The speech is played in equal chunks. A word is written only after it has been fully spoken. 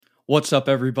What's up,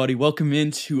 everybody? Welcome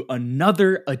into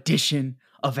another edition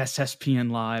of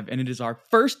SSPN Live, and it is our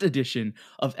first edition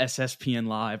of SSPN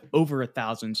Live, over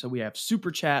 1,000. So we have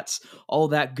super chats, all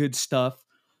that good stuff.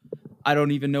 I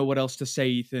don't even know what else to say,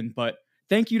 Ethan, but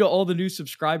thank you to all the new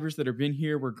subscribers that have been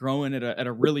here. We're growing at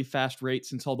a really fast rate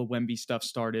since all the Wemby stuff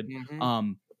started.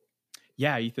 Mm-hmm.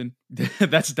 Yeah, Ethan,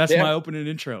 that's my opening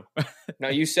intro. No,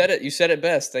 you said it. You said it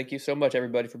best. Thank you so much,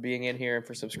 everybody, for being in here and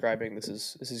for subscribing. This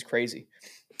is crazy.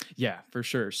 Yeah, for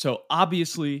sure. So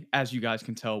obviously, as you guys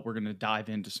can tell, we're going to dive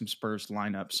into some Spurs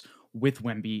lineups with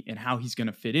Wemby and how he's going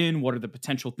to fit in. What are the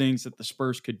potential things that the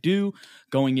Spurs could do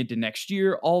going into next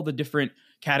year? All the different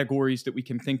categories that we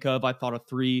can think of. I thought of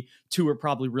 3, 2 are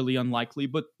probably really unlikely,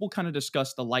 but we'll kind of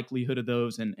discuss the likelihood of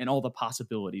those and all the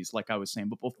possibilities, like I was saying.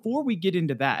 But before we get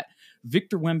into that,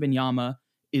 Victor Wembanyama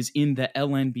is in the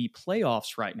LNB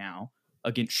playoffs right now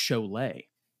against Cholet.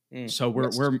 So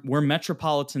we're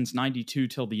Metropolitans 92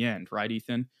 till the end, right,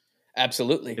 Ethan?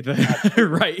 Absolutely.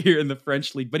 Right here in the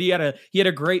French league. But he had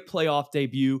a great playoff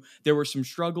debut. There were some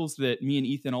struggles that me and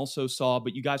Ethan also saw,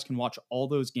 but you guys can watch all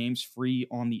those games free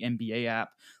on the NBA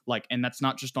app. And that's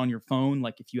not just on your phone.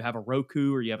 Like if you have a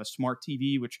Roku or you have a smart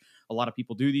TV, which a lot of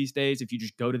people do these days, if you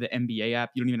just go to the NBA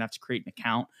app, you don't even have to create an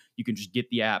account. You can just get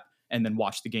the app and then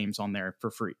watch the games on there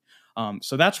for free.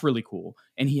 So that's really cool.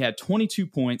 And he had 22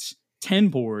 points, 10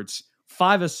 boards,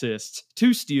 5 assists,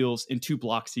 2 steals, and 2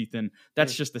 blocks, Ethan.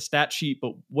 That's just the stat sheet,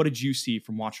 but what did you see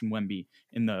from watching Wemby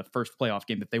in the first playoff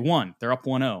game that they won? They're up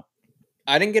 1-0.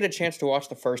 I didn't get a chance to watch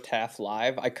the first half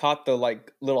live. I caught the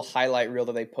little highlight reel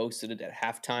that they posted it at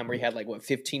halftime where he had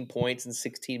 15 points in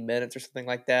 16 minutes or something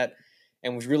like that,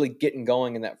 and was really getting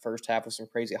going in that first half with some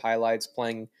crazy highlights,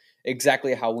 playing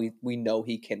exactly how we know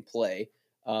he can play,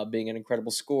 being an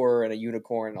incredible scorer and a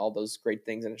unicorn, all those great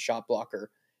things, and a shot blocker.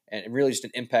 And really just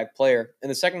an impact player. In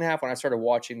the second half, when I started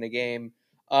watching the game,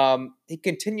 he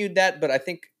continued that, but I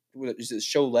think, is it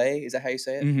Cholet? Is that how you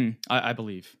say it? Mm-hmm. I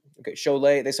believe. Okay,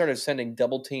 Cholet, they started sending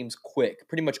double teams quick,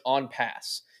 pretty much on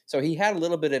pass. So he had a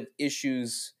little bit of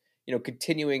issues,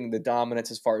 continuing the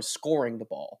dominance as far as scoring the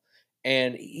ball.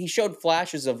 And he showed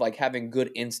flashes of having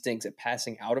good instincts at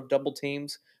passing out of double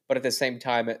teams, but at the same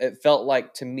time, it felt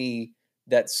like to me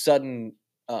that sudden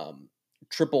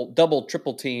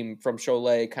triple team from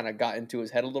Cholet kind of got into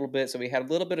his head a little bit, so he had a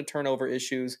little bit of turnover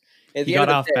issues. He got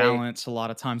off balance a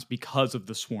lot of times because of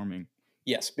the swarming.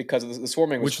 Yes, because of the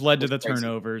swarming, which led to the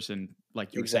turnovers, and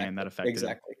like you were saying, that affected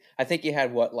him. I think he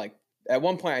had at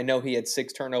one point I know he had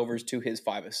 6 turnovers to his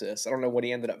 5 assists. I don't know what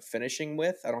he ended up finishing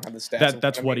with. I don't have the stats.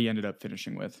 That's what he ended up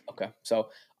finishing with. Okay, so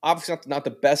obviously not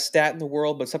the best stat in the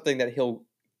world, but something that he'll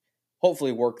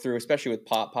hopefully work through, especially with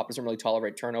Pop. Pop doesn't really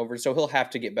tolerate turnovers, so he'll have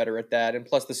to get better at that. And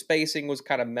plus, the spacing was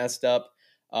kind of messed up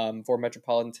for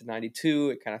Metropolitan to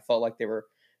 92. It kind of felt like they were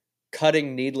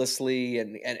cutting needlessly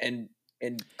and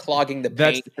clogging the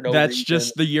paint. That's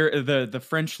just the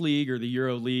French league or the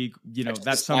Euro league.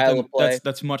 That's something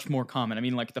that's much more common. I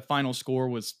mean, the final score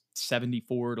was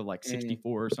 74 to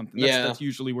 64 or something. That's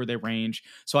usually where they range.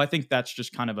 So I think that's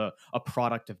just kind of a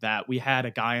product of that. We had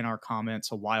a guy in our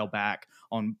comments a while back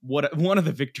on one of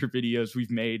the Victor videos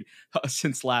we've made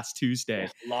since last Tuesday,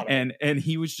 and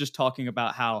he was just talking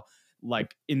about how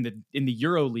in the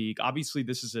Euro League, obviously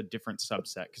this is a different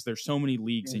subset because there's so many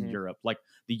leagues in Europe.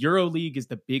 The Euro League is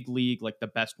the big league, the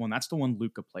best one. That's the one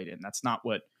Luka played in. That's not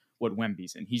what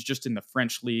Wemby's in. He's just in the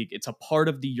French league. It's a part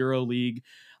of the Euro League.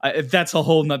 That's a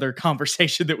whole nother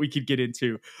conversation that we could get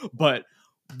into. But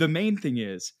the main thing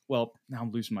is, well, now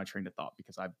I'm losing my train of thought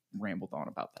because I've rambled on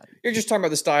about that. You're just talking about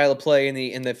the style of play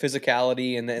and the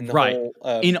physicality and the right.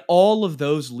 whole. In all of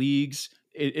those leagues,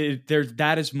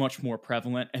 that is much more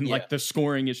prevalent, and the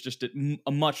scoring is just at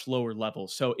a much lower level.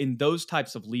 So in those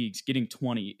types of leagues, getting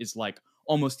 20 is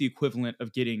almost the equivalent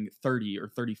of getting 30 or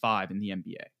 35 in the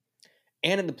NBA.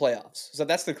 And in the playoffs. So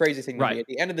that's the crazy thing. Right. At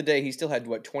the end of the day, he still had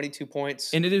 22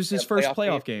 points. And it is his first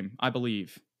playoff game, I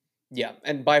believe. Yeah,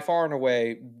 and by far and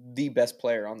away the best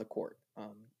player on the court.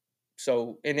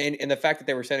 So the fact that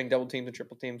they were sending double teams and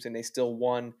triple teams and they still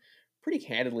won pretty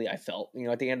handedly, I felt.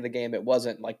 At the end of the game, it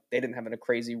wasn't like they didn't have a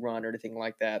crazy run or anything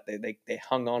like that. They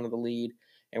hung on to the lead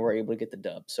and were able to get the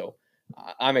dub. So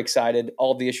I'm excited.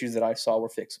 All the issues that I saw were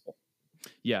fixable.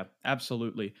 Yeah,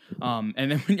 absolutely.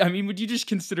 And then, would you just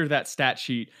consider that stat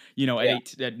sheet,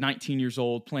 at 19 years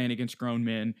old, playing against grown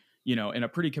men, in a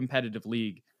pretty competitive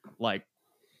league,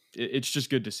 it's just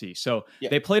good to see. So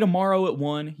they play tomorrow at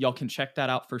 1. Y'all can check that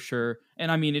out for sure.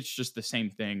 And I mean, it's just the same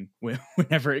thing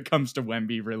whenever it comes to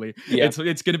Wemby, really. It's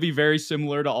going to be very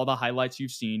similar to all the highlights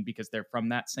you've seen because they're from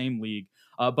that same league.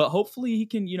 But hopefully he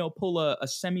can, pull a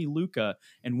semi-Luka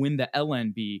and win the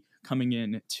LNB coming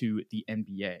in to the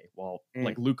NBA while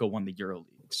like Luka won the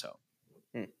EuroLeague. So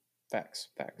facts.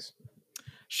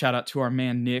 Shout out to our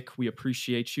man Nick. We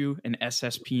appreciate you, an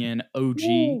SSPN OG.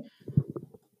 Woo!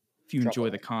 If you enjoy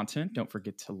the content, don't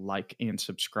forget to like and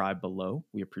subscribe below.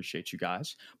 We appreciate you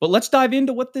guys. But let's dive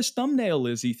into what this thumbnail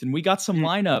is, Ethan. We got some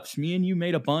lineups. Me and you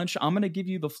made a bunch. I'm going to give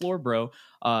you the floor, bro.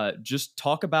 Just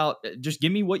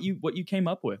give me what you came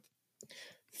up with.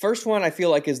 First one I feel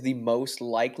like is the most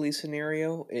likely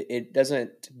scenario. It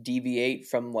doesn't deviate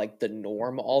from like the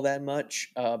norm all that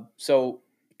much. So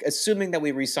assuming that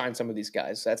we re-sign some of these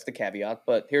guys, that's the caveat.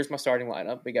 But here's my starting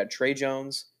lineup. We got Tre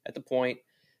Jones at the point,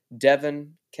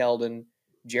 Devin, Keldon,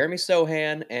 Jeremy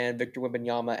Sohan, and Victor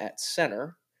Wembanyama at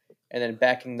center. And then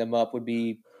backing them up would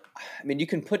be, I mean, you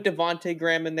can put Devontae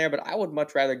Graham in there, but I would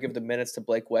much rather give the minutes to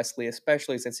Blake Wesley,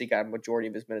 especially since he got a majority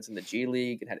of his minutes in the G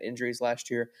League and had injuries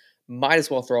last year. Might as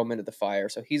well throw him into the fire.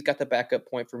 So he's got the backup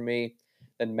point for me.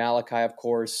 Then Malachi, of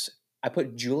course. I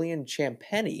put Julian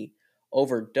Champagnie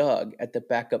over Doug at the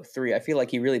backup 3. I feel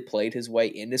like he really played his way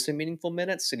into some meaningful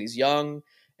minutes, and he's young.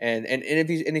 And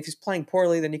if he's playing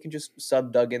poorly, then you can just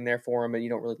sub Doug in there for him, and you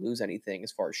don't really lose anything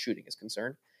as far as shooting is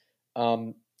concerned.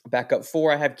 Backup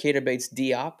 4, I have Keita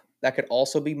Bates-Diop. That could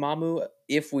also be Mamu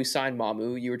if we sign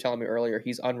Mamu. You were telling me earlier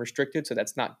he's unrestricted, so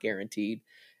that's not guaranteed.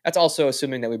 That's also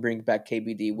assuming that we bring back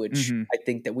KBD, which I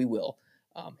think that we will.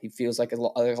 He feels like a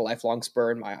lifelong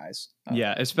Spur in my eyes.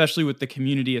 Yeah, especially with the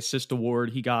Community Assist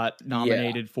Award he got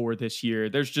nominated for this year.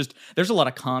 There's a lot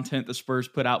of content the Spurs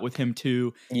put out with him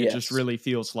too. It just really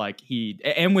feels like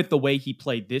and with the way he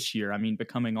played this year, I mean,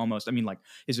 becoming almost, I mean, like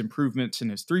his improvements in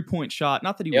his 3-point shot,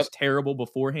 not that he was terrible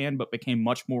beforehand, but became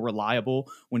much more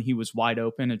reliable when he was wide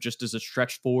open and just as a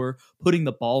stretch 4, putting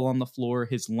the ball on the floor,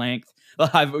 his length.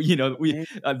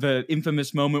 The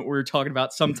infamous moment we were talking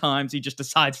about, sometimes he just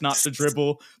decides not to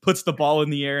dribble, puts the ball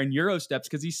in the air and Euro steps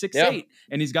because he's 6'8",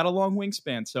 and he's got a long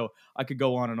wingspan. So I could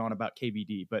go on and on about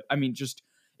KBD, but I mean, just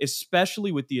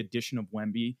especially with the addition of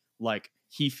Wemby, like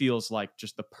he feels like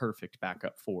just the perfect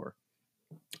backup 4.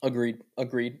 Agreed.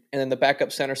 And then the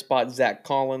backup center spot, Zach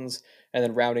Collins, and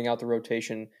then rounding out the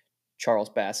rotation,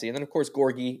 Charles Bassey. And then, of course,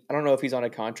 Gorgie. I don't know if he's on a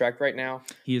contract right now.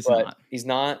 He is not. He's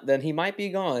not. Then he might be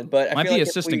gone. But I might feel be like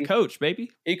assistant coach, baby.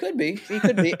 He could be.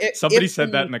 Somebody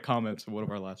said that in the comments of one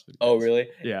of our last videos. Oh, really?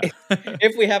 Yeah.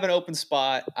 If we have an open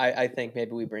spot, I think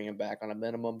maybe we bring him back on a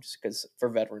minimum just because for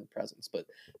veteran presence. But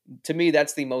to me,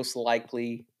 that's the most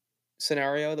likely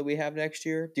scenario that we have next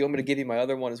year. Do you want me to give you my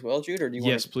other one as well, Jude? Or do you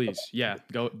Yes, please. Okay. Yeah.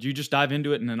 Go. You just dive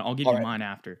into it, and then I'll give you mine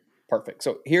after. Perfect.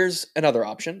 So here's another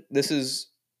option. This is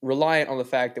reliant on the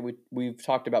fact that we've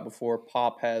talked about before.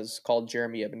 Pop has called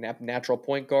Jeremy a natural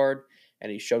point guard,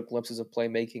 and he showed glimpses of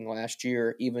playmaking last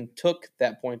year, even took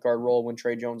that point guard role when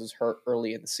Tre Jones is hurt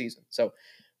early in the season. So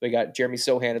we got Jeremy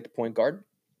Sohan at the point guard,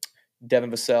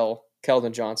 Devin Vassell,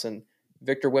 Keldon Johnson,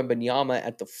 Victor Wembanyama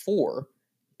at the 4,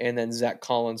 and then Zach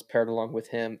Collins paired along with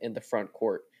him in the front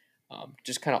court.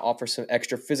 Just kind of offer some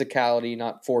extra physicality,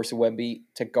 not force Wemby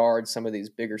to guard some of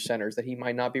these bigger centers that he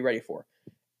might not be ready for.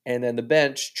 And then the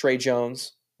bench, Tre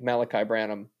Jones, Malachi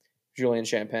Branham, Julian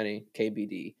Champagnie,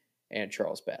 KBD, and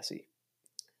Charles Bassey.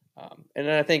 And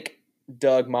then I think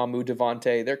Doug, Mamu,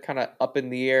 Devontae, they're kind of up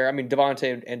in the air. I mean,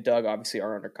 Devontae and Doug obviously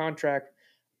are under contract,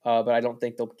 but I don't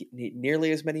think they'll get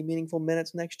nearly as many meaningful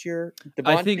minutes next year.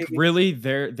 I think really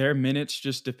their minutes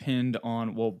just depend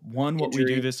on, well, one, what we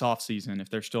do this offseason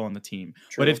if they're still on the team.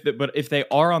 True. But if they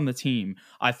are on the team,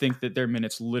 I think that their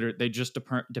minutes they just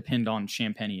depend on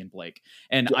Champagnie and Blake.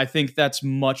 And I think that's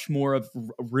much more of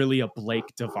really a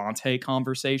Blake Devontae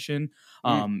conversation.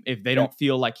 If they don't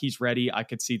feel like he's ready, I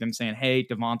could see them saying, hey,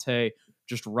 Devontae,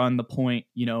 just run the point,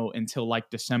 until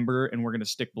like December, and we're going to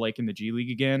stick Blake in the G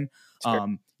League again.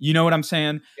 You know what I'm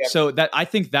saying? Yep. So that I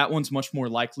think that one's much more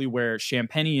likely, where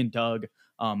Champagnie and Doug,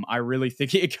 I really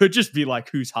think it could just be like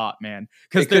who's hot, man.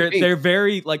 Because they're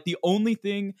very like, the only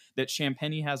thing that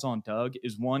Champagnie has on Doug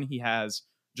is, one, he has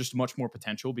just much more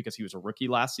potential because he was a rookie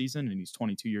last season and he's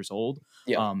 22 years old.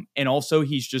 Yeah. And also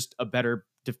he's just a better,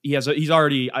 he's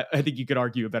already, I think you could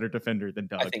argue, a better defender than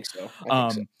Doug. I think so.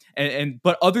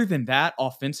 But other than that,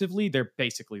 offensively, they're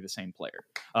basically the same player.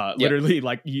 Literally,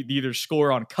 like you either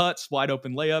score on cuts, wide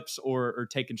open layups, or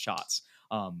taking shots.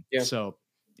 So,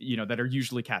 that are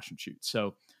usually catch and shoot.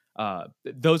 So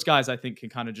those guys, I think, can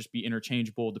kind of just be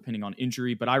interchangeable depending on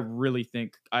injury. But I really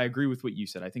think, I agree with what you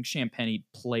said. I think Champagnie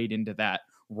played into that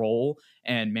role.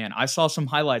 And man, I saw some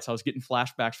highlights. I was getting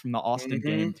flashbacks from the Austin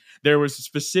game. There was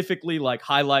specifically like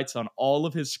highlights on all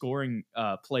of his scoring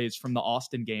plays from the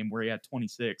Austin game where he had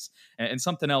 26 and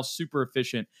something else super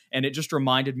efficient. And it just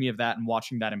reminded me of that and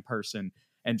watching that in person.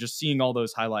 And just seeing all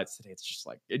those highlights today, it's just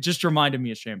like, it just reminded me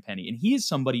of Champagnie. And he is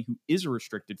somebody who is a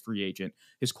restricted free agent.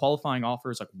 His qualifying offer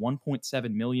is like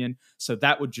 $1.7 million. So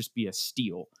that would just be a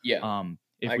steal. Yeah.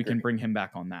 If we can bring him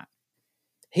back on that.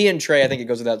 He and Trey, I think it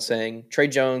goes without saying. Trey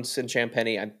Jones and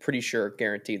Champagnie, I'm pretty sure,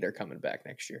 guaranteed they're coming back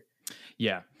next year.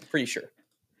 Yeah. Pretty sure.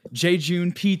 J.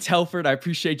 June, P. Telford, I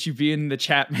appreciate you being in the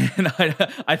chat, man.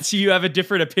 I see you have a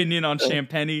different opinion on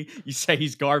Champagnie. You say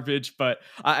he's garbage, but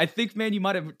I think, man, you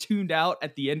might have tuned out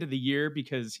at the end of the year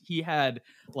because he had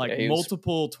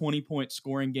multiple 20-point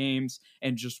scoring games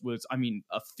and just was,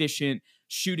 efficient,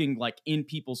 shooting like in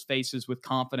people's faces with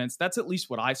confidence. That's at least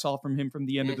what I saw from him from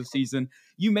the end of the season.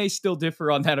 You may still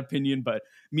differ on that opinion, but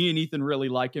me and Ethan really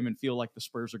like him and feel like the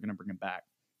Spurs are going to bring him back.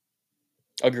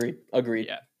 Agreed.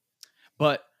 Yeah.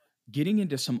 But getting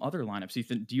into some other lineups,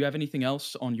 Ethan, do you have anything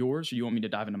else on yours or you want me to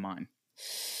dive into mine?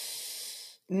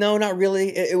 No, not really.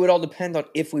 It would all depend on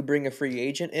if we bring a free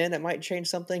agent in. It might change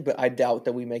something, but I doubt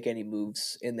that we make any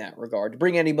moves in that regard. To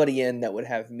bring anybody in that would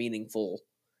have meaningful,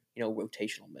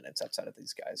 rotational minutes outside of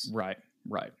these guys. Right.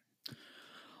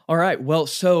 All right. Well,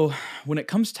 so when it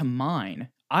comes to mine,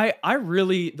 I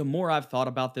really, the more I've thought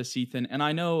about this, Ethan, and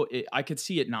I know I could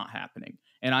see it not happening.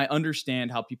 And I understand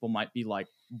how people might be like,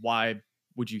 why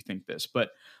would you think this?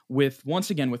 But once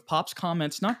again, with Pop's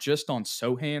comments, not just on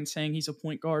Sohan saying he's a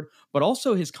point guard, but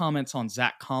also his comments on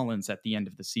Zach Collins at the end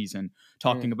of the season,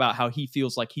 talking about how he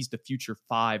feels like he's the future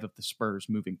 5 of the Spurs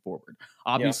moving forward.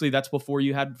 Obviously, that's before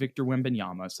you had Victor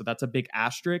Wembanyama, so that's a big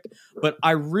asterisk. But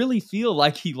I really feel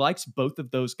like he likes both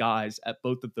of those guys at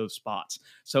both of those spots.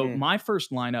 So my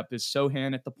first lineup is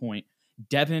Sohan at the point,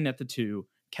 Devin at the 2,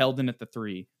 Keldon at the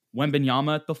 3,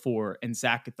 Wembanyama at the 4, and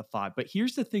Zach at the 5. But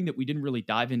here's the thing that we didn't really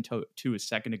dive into a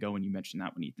second ago when you mentioned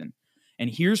that one, Ethan. And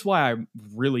here's why I'm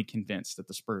really convinced that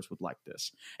the Spurs would like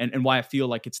this and why I feel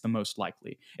like it's the most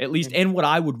likely, at least, and what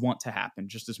I would want to happen,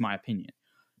 just as my opinion.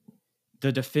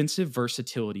 The defensive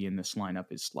versatility in this lineup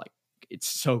is like, it's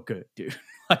so good, dude.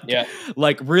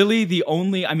 Really the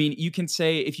only, you can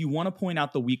say if you want to point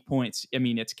out the weak points,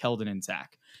 it's Keldon and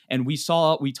Zach. And we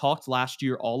talked last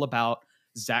year all about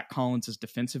Zach Collins'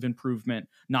 defensive improvement,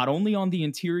 not only on the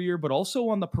interior, but also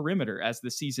on the perimeter as the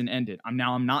season ended. I'm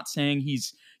not saying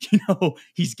he's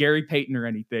Gary Payton or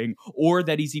anything, or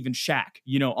that he's even Shaq,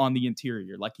 on the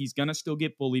interior. Like, he's going to still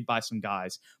get bullied by some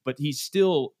guys, but he's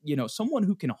still, someone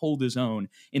who can hold his own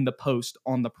in the post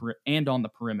on the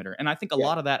perimeter. And I think a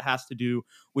lot of that has to do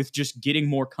with just getting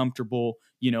more comfortable,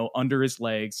 under his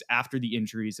legs after the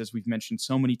injuries, as we've mentioned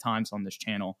so many times on this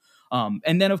channel.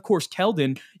 And then, of course,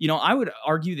 Keldon, I would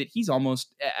argue that he's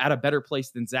almost at a better place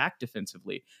than Zach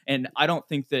defensively. And I don't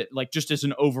think that, just as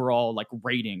an overall,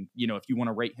 rating, if you want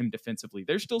to rate him defensively,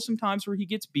 there's still some times where he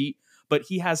gets beat, but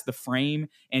he has the frame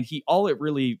and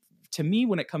to me,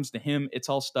 when it comes to him, it's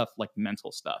all stuff like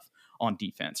mental stuff on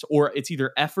defense, or it's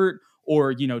either effort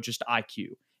or, just IQ.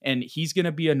 And he's going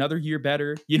to be another year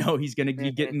better. He's going to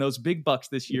be getting those big bucks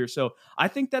this year. So I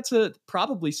think that's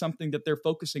probably something that they're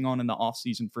focusing on in the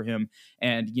offseason for him.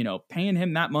 And, paying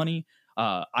him that money,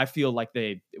 I feel like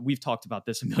we've talked about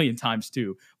this a million times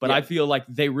too, but I feel like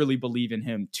they really believe in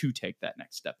him to take that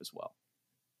next step as well.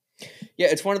 Yeah,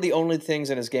 it's one of the only things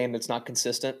in his game that's not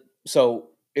consistent. So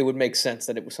it would make sense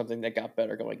that it was something that got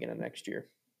better going into next year.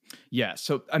 Yeah,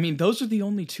 so, those are the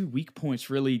only 2 weak points,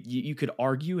 really, you could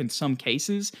argue in some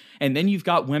cases. And then you've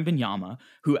got Wembanyama,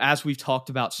 who, as we've talked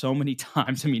about so many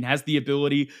times, has the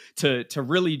ability to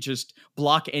really just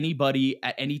block anybody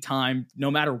at any time,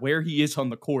 no matter where he is on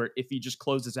the court, if he just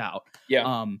closes out.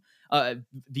 Yeah.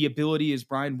 The ability, as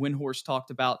Brian Windhorst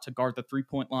talked about, to guard the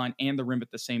 3-point line and the rim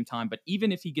at the same time. But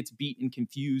even if he gets beat and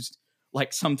confused,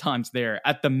 like sometimes there,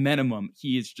 at the minimum,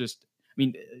 he is just,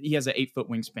 he has an 8-foot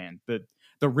wingspan.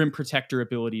 The rim protector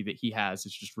ability that he has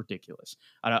is just ridiculous.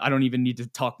 I don't even need to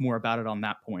talk more about it on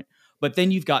that point. But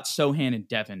then you've got Sohan and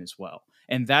Devin as well.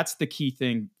 And that's the key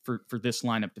thing for this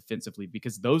lineup defensively,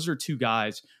 because those are 2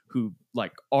 guys who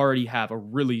already have a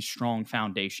really strong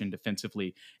foundation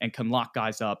defensively and can lock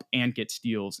guys up and get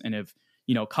steals and have,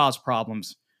 caused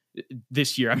problems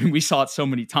this year. We saw it so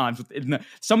many times.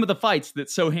 Some of the fights that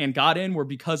Sohan got in were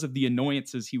because of the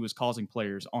annoyances he was causing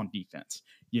players on defense,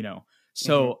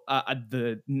 So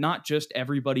the not just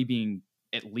everybody being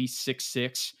at least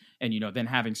 6'6", and then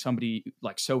having somebody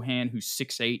like Sohan who's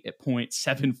 6'8" at point,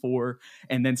 7'4",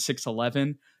 and then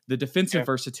 6'11". the defensive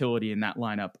versatility in that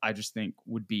lineup, I just think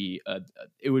would be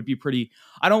it would be pretty.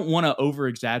 I don't want to over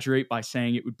exaggerate by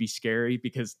saying it would be scary,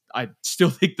 because I still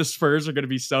think the Spurs are going to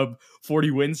be sub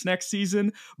 40 wins next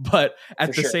season. But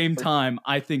at the same time,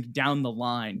 I think down the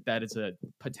line that is a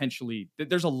potentially,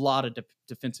 there's a lot of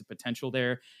defensive potential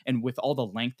there, and with all the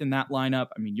length in that lineup,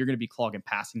 I mean, you're going to be clogging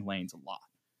passing lanes a lot.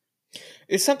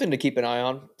 It's something to keep an eye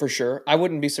on for sure. I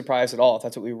wouldn't be surprised at all if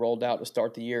that's what we rolled out to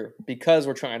start the year, because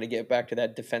we're trying to get back to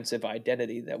that defensive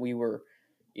identity that we were,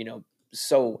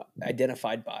 so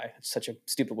identified by. It's such a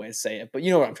stupid way to say it, but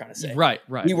you know what I'm trying to say. Right.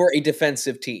 We were a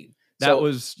defensive team.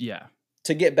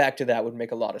 To get back to that would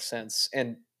make a lot of sense.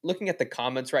 And looking at the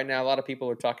comments right now, a lot of people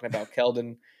are talking about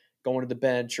Keldon going to the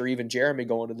bench, or even Jeremy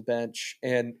going to the bench.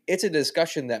 And it's a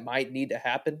discussion that might need to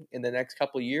happen in the next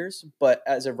couple of years. But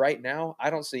as of right now,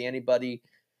 I don't see anybody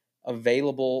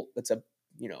available that's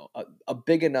a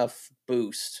big enough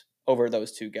boost over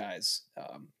those two guys.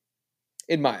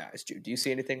 In my eyes, Jude, do you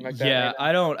see anything like that? Yeah, right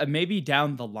I don't. Maybe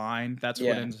down the line, that's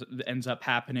what ends up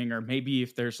happening, or maybe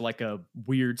if there's like a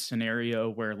weird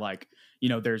scenario where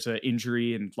there's an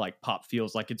injury and like Pop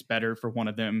feels like it's better for one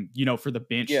of them, for the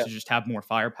bench to just have more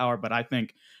firepower. But I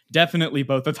think definitely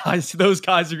both of those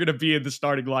guys are going to be in the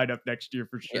starting lineup next year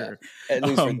for sure. Yeah, at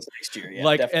least for next year.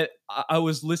 Yeah, I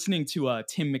was listening to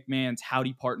Tim McMahon's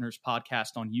Howdy Partners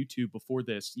podcast on YouTube before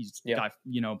this. He's a guy,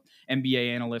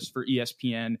 NBA analyst for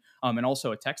ESPN, and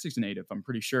also a Texas native, I'm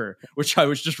pretty sure, which I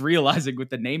was just realizing with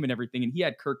the name and everything. And he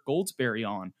had Kirk Goldsberry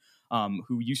on,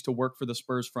 who used to work for the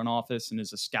Spurs front office and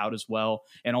is a scout as well,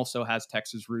 and also has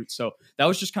Texas roots. So that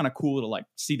was just kind of cool to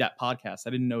see that podcast.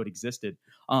 I didn't know it existed.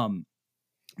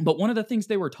 But one of the things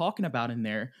they were talking about in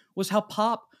there was how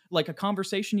Pop, like a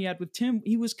conversation he had with Tim,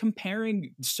 he was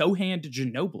comparing Sohan to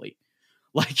Ginobili.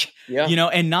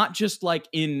 And not just like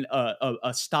in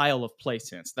a style of play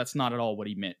sense. That's not at all what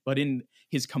he meant, but in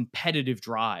his competitive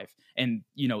drive and,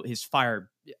 his fire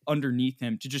underneath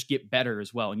him to just get better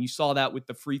as well. And you saw that with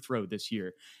the free throw this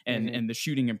year and the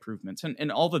shooting improvements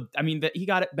and all that he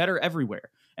got it better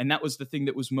everywhere. And that was the thing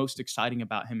that was most exciting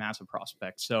about him as a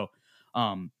prospect. So,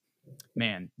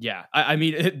 man, yeah.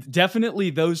 Definitely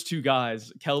those two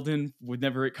guys, Keldon,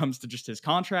 whenever it comes to just his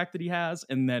contract that he has,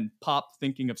 and then Pop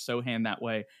thinking of Sohan that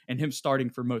way, and him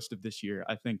starting for most of this year,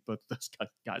 I think both those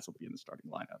guys will be in the starting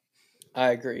lineup.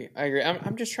 I agree.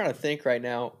 I'm just trying to think right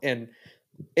now, and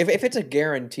if it's a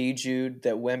guarantee, Jude,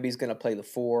 that Wemby's going to play the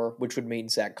 4, which would mean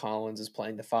Zach Collins is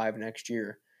playing the 5 next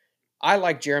year, I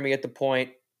like Jeremy at the point.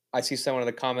 I see someone in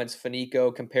the comments,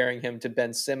 Fanico, comparing him to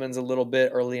Ben Simmons a little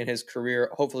bit early in his career.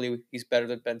 Hopefully he's better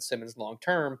than Ben Simmons long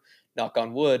term, knock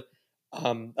on wood.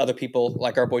 Other people,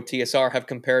 like our boy TSR, have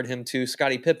compared him to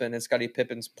Scottie Pippen, and Scottie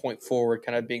Pippen's point forward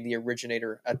kind of being the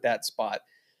originator at that spot.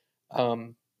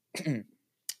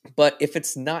 But if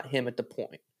it's not him at the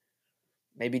point,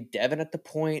 maybe Devin at the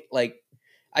point,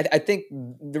 I think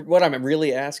what I'm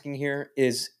really asking here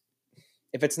is,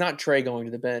 if it's not Trey going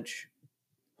to the bench,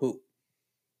 who?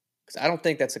 I don't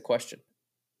think that's a question.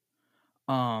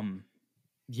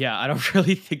 Yeah, I don't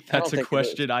really think that's a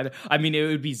question either. It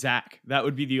would be Zach. That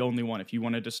would be the only one if you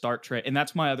wanted to start Trey. And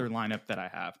that's my other lineup that I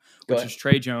have, which is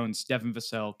Trey Jones, Devin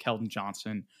Vassell, Keldon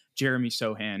Johnson, Jeremy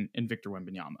Sohan, and Victor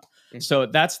Wembanyama. Mm-hmm. So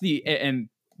that's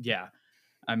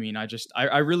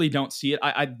I really don't see it.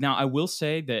 Now I will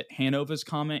say that Hanova's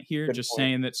comment here,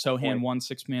 saying that Sohan won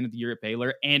 6th man of the year at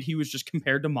Baylor, and he was just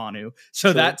compared to Manu.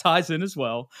 So that ties in as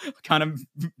well. Kind of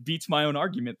beats my own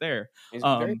argument there.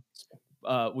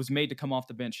 Was made to come off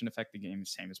the bench and affect the game the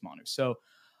same as Manu. So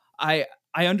I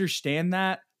understand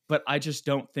that, but I just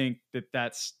don't think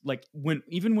that's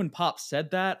when Pop said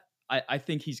that, I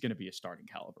think he's going to be a starting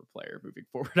caliber player moving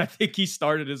forward. I think he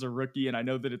started as a rookie, and I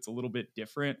know that it's a little bit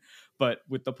different, but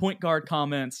with the point guard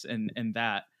comments and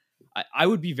that, I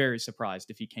would be very surprised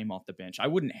if he came off the bench. I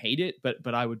wouldn't hate it,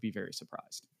 but I would be very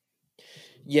surprised.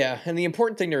 Yeah, and the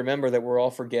important thing to remember that we're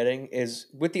all forgetting is,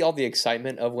 with all the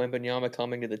excitement of Wembanyama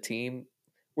coming to the team,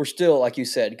 we're still, like you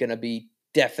said, going to be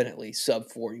definitely sub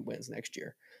 40 wins next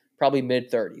year. Probably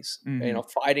mid-30s,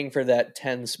 fighting for that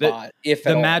 10 spot. The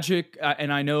Magic,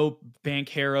 and I know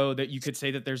Banchero, that you could say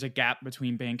that there's a gap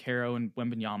between Banchero and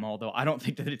Wembanyama, although I don't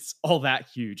think that it's all that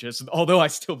huge, although I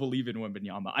still believe in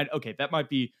Wembanyama. That might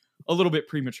be a little bit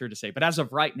premature to say, but as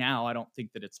of right now, I don't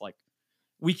think that it's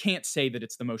we can't say that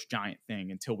it's the most giant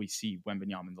thing until we see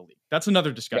Wembanyama in the league. That's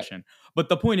another discussion. Right. But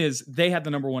the point is, they had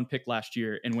the number 1 pick last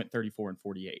year and went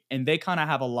 34-48, and they kind of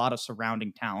have a lot of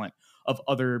surrounding talent of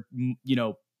other,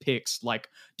 picks like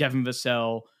Devin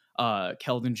Vassell,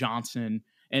 Keldon Johnson,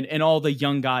 and all the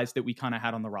young guys that we kind of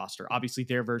had on the roster. Obviously,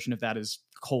 their version of that is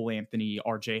Cole Anthony,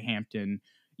 RJ Hampton,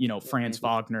 Franz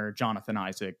Wagner, Jonathan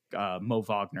Isaac, Mo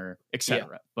Wagner, etc.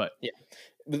 Yeah. But yeah,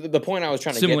 the point I was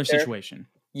trying to similar get there, situation.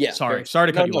 Yeah, sorry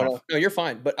to cut you off. No, you're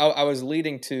fine. But I was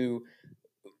leading to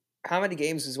how many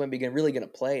games is Wemby really going to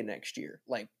play next year?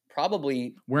 Like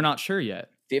probably we're not sure yet.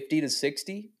 50 to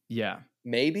 60. Yeah.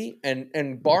 Maybe.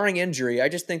 And barring injury, I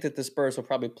just think that the Spurs will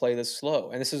probably play this slow.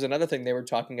 And this is another thing they were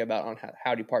talking about on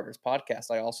Howdy Partners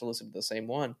podcast. I also listened to the same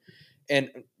one.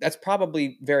 And that's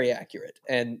probably very accurate.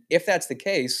 And if that's the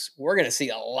case, we're going to see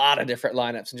a lot of different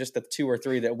lineups than just the 2 or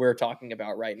 3 that we're talking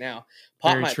about right now.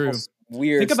 Pop very might true.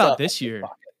 Weird Think about this year.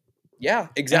 Yeah,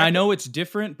 exactly. And I know it's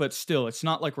different, but still, it's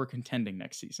not like we're contending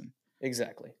next season.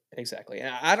 Exactly.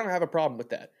 And I don't have a problem with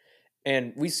that.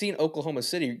 And we've seen Oklahoma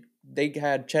City. They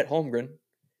had Chet Holmgren.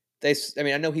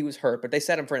 I know he was hurt, but they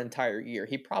sat him for an entire year.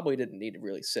 He probably didn't need to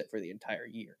really sit for the entire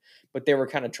year, but they were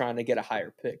kind of trying to get a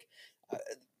higher pick.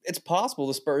 It's possible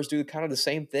the Spurs do kind of the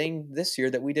same thing this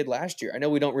year that we did last year. I know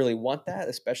we don't really want that,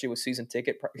 especially with season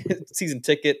ticket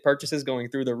purchases going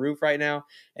through the roof right now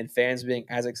and fans being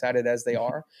as excited as they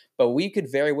are. But we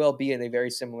could very well be in a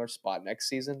very similar spot next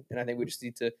season, and I think we just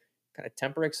need to kind of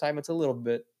temper excitements a little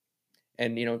bit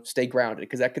and stay grounded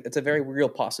because that's a very real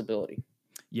possibility.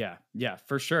 Yeah,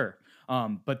 for sure.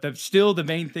 But the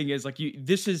main thing is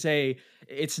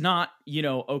it's not,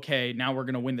 okay, now we're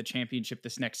going to win the championship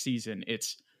this next season.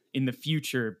 It's in the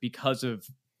future because of,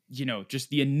 just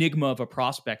the enigma of a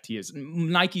prospect he is.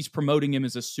 Nike's promoting him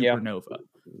as a supernova. Yeah.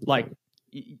 Like,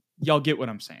 y'all get what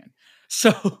I'm saying.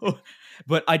 So,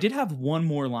 but I did have one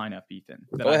more lineup, Ethan,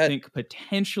 that I think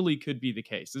potentially could be the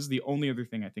case. This is the only other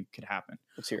thing I think could happen.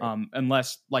 Let's hear it.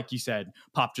 Unless, like you said,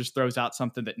 Pop just throws out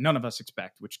something that none of us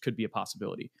expect, which could be a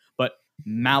possibility. But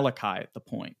Malachi at the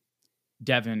point,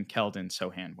 Devin, Keldon,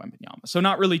 Sohan, Wembenyama. So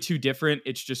not really too different.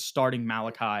 It's just starting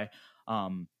Malachi.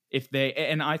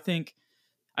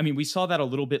 We saw that a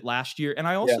little bit last year. And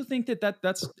I also think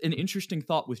that's an interesting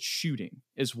thought with shooting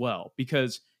as well,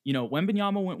 because,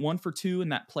 Wembenyama went 1 for 2 in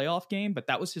that playoff game, but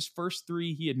that was his first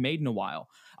 3 he had made in a while.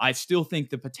 I still think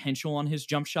the potential on his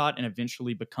jump shot and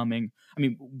eventually becoming,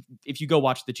 if you go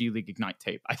watch the G League Ignite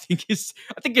tape, I think his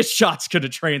shots could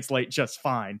have translate just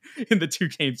fine in the 2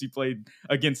 games he played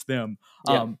against them.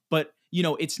 Yeah. But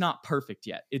it's not perfect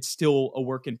yet. It's still a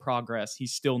work in progress.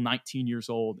 He's still 19 years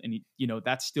old, and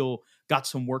that's still got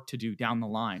some work to do down the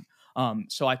line.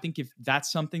 So I think if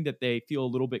that's something that they feel a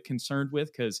little bit concerned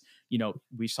with, because,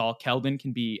 we saw Keldon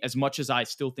can be, as much as I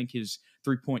still think his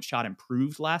 3-point shot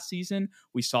improved last season,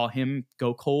 we saw him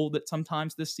go cold at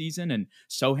sometimes this season, and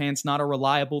Sohan's not a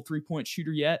reliable 3-point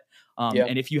shooter yet.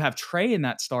 And if you have Trey in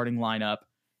that starting lineup,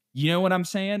 you know what I'm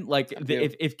saying? Like,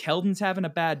 if Keldon's having a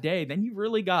bad day, then you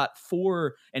really got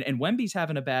 4, and Wemby's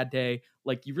having a bad day,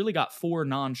 like, you really got 4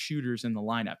 non-shooters in the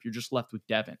lineup. You're just left with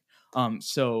Devin.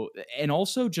 So, and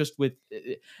also just with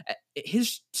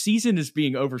his season is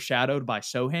being overshadowed by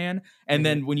Sohan. And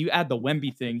then when you add the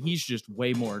Wemby thing, he's just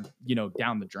way more,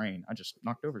 down the drain. I just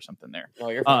knocked over something there. Oh,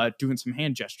 you're fine. Doing some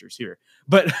hand gestures here.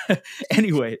 But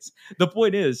anyways, the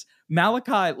point is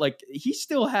Malachi, like, he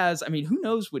still has, who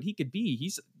knows what he could be?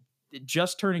 He's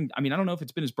just turning, I don't know if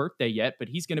it's been his birthday yet, but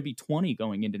he's going to be 20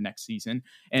 going into next season.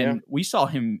 And we saw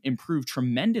him improve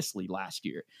tremendously last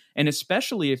year. And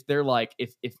especially if they're like,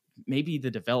 if maybe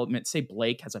the development, say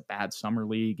Blake has a bad summer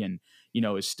league and,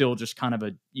 is still just kind of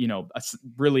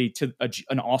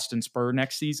an Austin Spur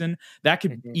next season, that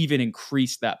could even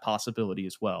increase that possibility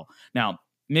as well. Now,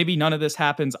 maybe none of this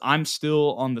happens. I'm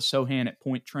still on the Sohan at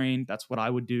point train. That's what I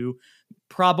would do.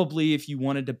 Probably if you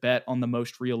wanted to bet on the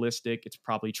most realistic, it's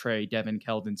probably Trey, Devin,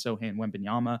 Keldon, Sohan,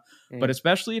 Wembenyama. But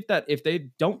especially if they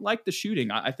don't like the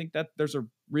shooting, I think that there's a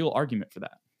real argument for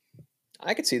that.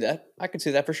 I could see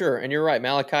that for sure. And you're right.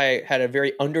 Malachi had a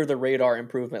very under the radar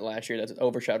improvement last year that's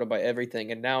overshadowed by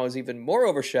everything, and now is even more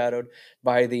overshadowed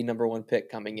by the number 1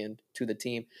 pick coming in to the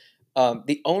team.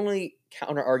 The only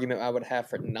counter argument I would have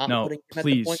for not putting him at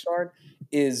the point guard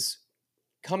is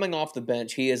coming off the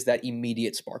bench. He is that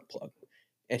immediate spark plug,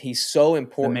 and he's so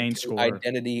important to the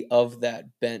identity of that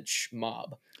bench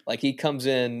mob. Like, he comes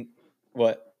in.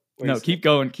 What? No, keep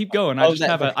going.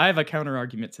 I have a counter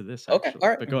argument to this. Actually, okay, all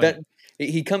right. But go ahead.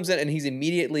 He comes in and he's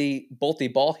immediately both a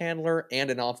ball handler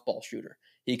and an off ball shooter.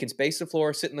 He can space the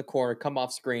floor, sit in the corner, come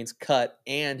off screens, cut,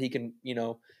 and he can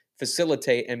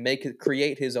facilitate and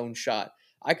create his own shot.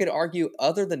 I could argue,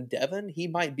 other than Devin, he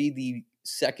might be the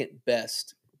second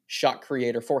best shot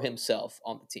creator for himself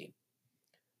on the team.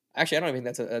 Actually, I don't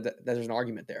even think there's an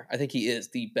argument there. I think he is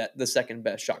the second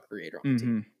best shot creator on the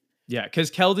team. Yeah,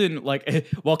 because Keldon,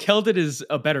 while Keldon is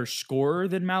a better scorer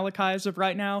than Malachi as of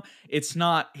right now, it's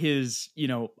not his,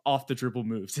 off the dribble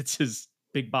moves. It's his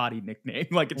big body nickname.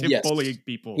 Like it's him bullying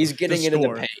people. He's getting it in the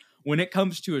paint. When it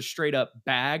comes to a straight up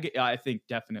bag, I think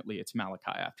definitely it's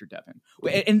Malachi after Devin.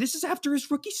 And this is after his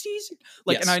rookie season.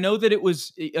 Like, and I know that it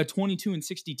was a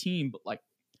 22-60 team, but like,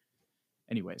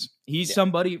 anyways, he's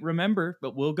somebody, remember,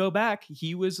 but we'll go back.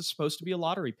 He was supposed to be a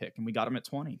lottery pick and we got him at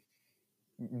 20.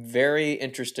 Very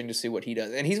interesting to see what he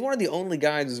does. And he's one of the only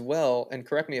guys as well, and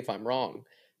correct me if I'm wrong,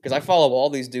 because I follow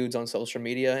all these dudes on social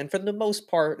media, and for the most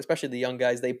part, especially the young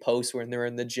guys, they post when they're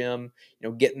in the gym,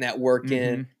 getting that work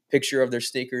in, picture of their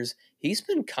sneakers. He's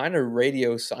been kind of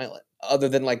radio silent, other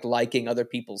than like liking other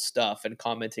people's stuff and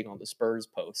commenting on the Spurs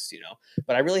posts,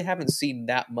 But I really haven't seen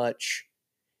that much,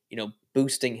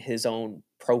 boosting his own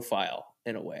profile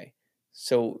in a way.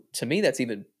 So to me,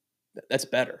 that's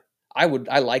better. I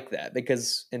like that,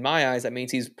 because in my eyes, that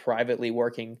means he's privately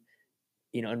working,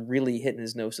 and really hitting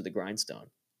his nose to the grindstone.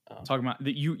 Talking about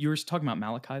you were talking about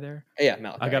Malachi there. Yeah,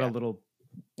 Malachi. I got a little.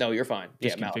 No, you're fine.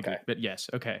 Yeah, Malachi. But yes,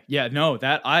 okay, yeah, no,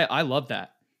 that I love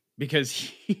that, because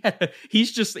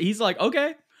he's like,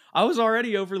 okay, I was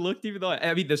already overlooked, even though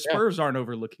the Spurs aren't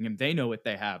overlooking him. They know what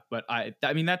they have, but I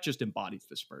mean that just embodies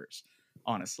the Spurs,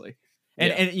 honestly.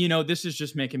 And this is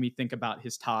just making me think about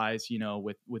his ties,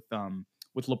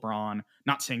 with LeBron.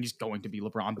 Not saying he's going to be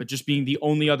LeBron, but just being the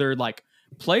only other like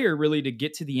player really to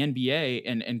get to the NBA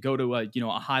and go to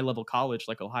a high level college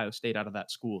like Ohio State out of that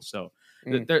school. So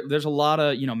there's a lot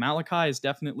of, Malachi is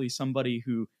definitely somebody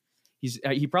who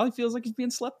he probably feels like he's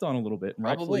being slept on a little bit, and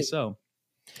rightfully so.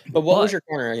 But what was your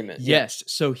corner argument? Yes.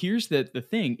 So here's the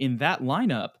thing. In that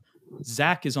lineup,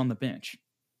 Zach is on the bench.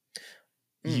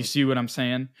 You see what I'm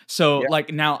saying? So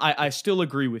like now I still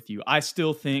agree with you. I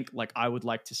still think like I would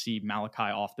like to see Malachi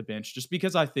off the bench, just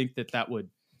because I think that would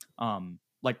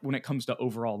like when it comes to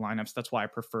overall lineups, that's why I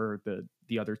prefer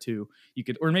the other two. You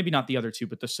could, or maybe not the other two,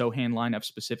 but the Sohan lineup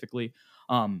specifically.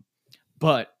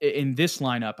 But in this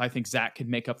lineup, I think Zach could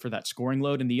make up for that scoring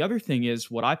load. And the other thing is,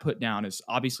 what I put down is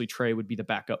obviously Trey would be the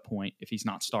backup point if he's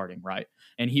not starting, right?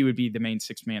 And he would be the main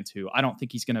sixth man too. I don't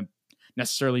think he's going to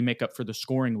necessarily make up for the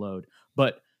scoring load,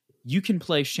 but you can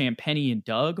play Champagnie and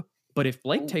Doug. But if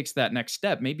Blake takes that next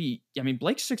step, maybe,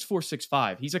 Blake's 6'4",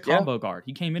 6'5". He's a combo guard.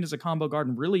 He came in as a combo guard,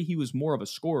 and really he was more of a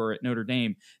scorer at Notre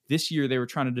Dame. This year they were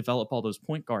trying to develop all those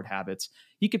point guard habits.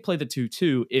 He could play the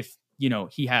 2-2 if,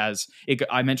 he has,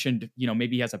 I mentioned,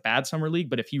 maybe he has a bad summer league,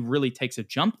 but if he really takes a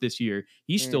jump this year,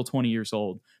 he's still 20 years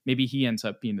old. Maybe he ends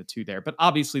up being the 2 there. But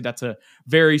obviously that's a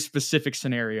very specific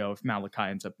scenario if Malachi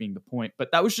ends up being the point.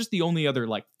 But that was just the only other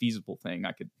like feasible thing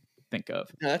I could think of.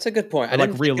 No, that's a good point. I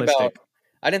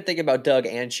didn't think about Doug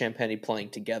and Champagnie playing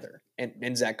together,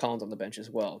 and Zach Collins on the bench as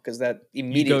well, because that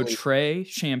immediately... You go Trey,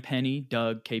 Champagnie,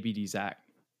 Doug, KBD, Zach.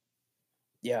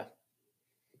 Yeah.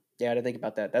 Yeah, I didn't think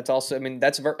about that. That's also,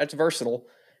 that's versatile.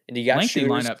 And you got lengthy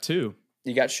shooters. Lineup too.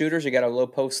 You got shooters, you got a low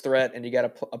post threat, and you got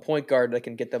a point guard that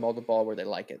can get them all the ball where they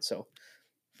like it. So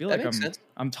I feel like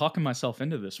I'm talking myself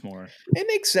into this more. It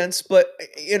makes sense, but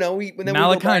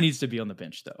Malachi needs to be on the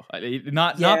bench though.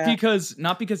 Not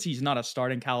because he's not a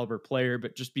starting caliber player,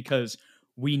 but just because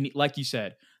we, like you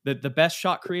said, the best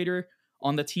shot creator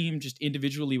on the team just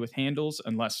individually with handles,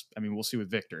 unless we'll see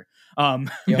with Victor.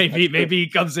 Maybe he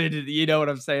comes in, you know what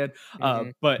I'm saying?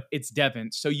 But it's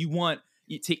Devin. So you want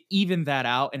to even that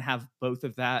out and have both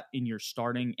of that in your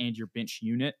starting and your bench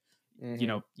unit.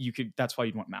 You could, that's why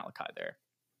you'd want Malachi there.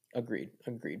 Agreed.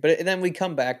 But then we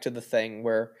come back to the thing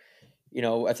where,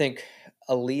 I think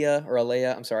Alea,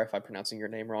 I'm sorry if I'm pronouncing your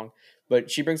name wrong, but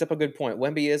she brings up a good point.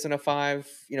 Wemby isn't a 5.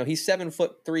 He's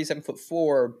 7'3",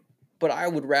 7'4", but I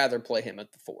would rather play him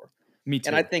at the 4. Me too.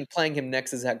 And I think playing him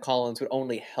next to Zach Collins would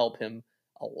only help him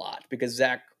a lot, because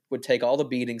Zach would take all the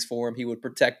beatings for him. He would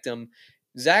protect him.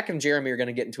 Zach and Jeremy are going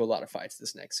to get into a lot of fights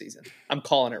this next season. I'm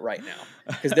calling it right now,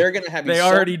 because they're going to have. They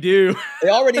already do. They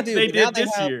already do. They did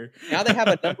this year. Now they have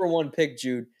a number 1 pick,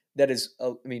 Jude. That is,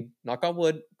 knock on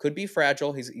wood, could be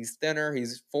fragile. He's thinner.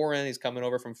 He's foreign. He's coming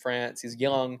over from France. He's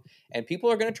young, and people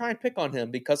are going to try and pick on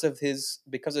him because of his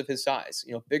size.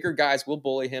 Bigger guys will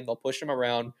bully him. They'll push him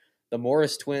around. The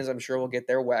Morris twins, I'm sure, will get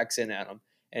their whacks in at him.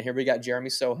 And here we got Jeremy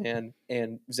Sohan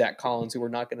and Zach Collins, who are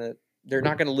not going to. They're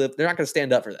not going to live. They're not going to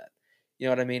stand up for that. You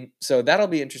know what I mean? So that'll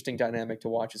be an interesting dynamic to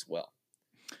watch as well.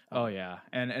 Oh yeah,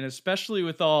 and especially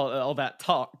with all that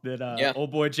talk that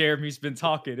old boy Jeremy's been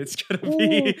talking, it's gonna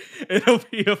be it'll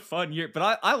be a fun year.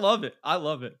 But I love it. I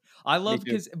love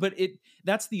because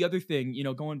that's the other thing.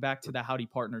 Going back to the Howdy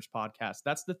Partners podcast,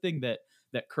 that's the thing that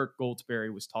Kirk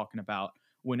Goldsberry was talking about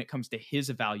when it comes to his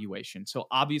evaluation. So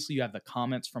obviously you have the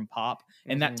comments from Pop,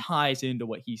 and that ties into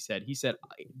what he said. He said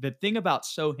the thing about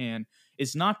Sohan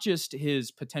is not just his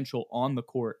potential on the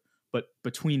court, but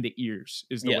between the ears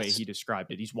is the way Yes. he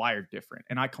described it. He's wired different.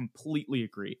 And I completely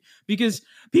agree because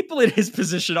people in his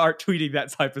position aren't tweeting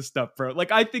that type of stuff, bro.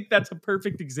 Like, I think that's a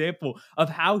perfect example of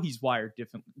how he's wired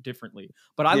differently.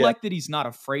 But I like that he's not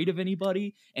afraid of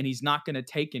anybody and he's not going to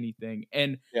take anything.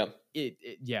 And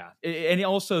and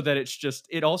also that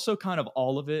it also kind of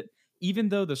all of it, even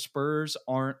though the Spurs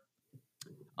aren't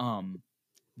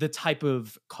the type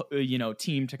of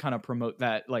team to kind of promote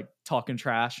that, like talking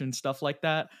trash and stuff like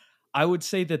that. I would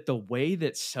say that the way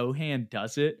that Sohan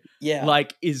does it,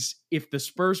 like, is if the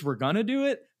Spurs were gonna do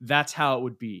it, that's how it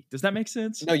would be. Does that make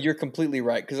sense? No, you're completely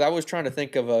right. Because I was trying to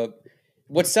think of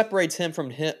what separates him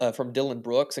from Dylan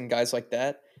Brooks and guys like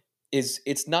that is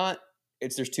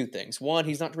there's two things. One,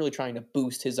 he's not really trying to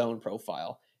boost his own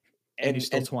profile. And he's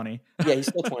still 20. Yeah, he's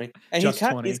still 20. And Just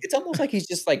 20. It's almost like he's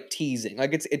just like teasing.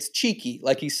 Like it's cheeky,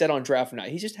 like he said on draft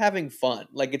night. He's just having fun.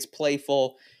 Like it's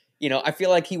playful. I feel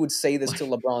like he would say this to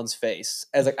LeBron's face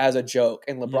as a joke,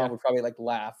 and LeBron would probably like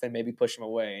laugh and maybe push him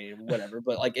away and whatever.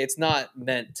 But like it's not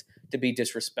meant to be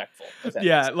disrespectful.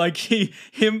 Like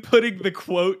him putting the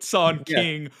quotes on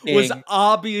King was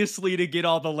obviously to get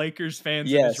all the Lakers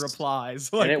fans in his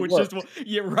replies. Like, which worked.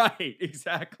 Right,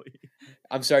 exactly.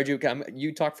 I'm sorry, Juke.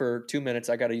 You talk for 2 minutes.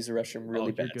 I got to use the restroom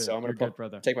really bad, so I'm going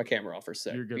to take my camera off for a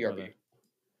sec. You're good, brother.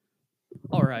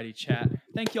 Alrighty, chat.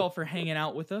 Thank y'all for hanging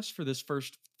out with us for this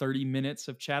first 30 minutes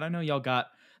of chat. I know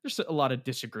there's a lot of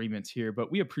disagreements here,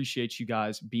 but we appreciate you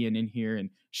guys being in here and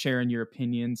sharing your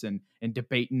opinions and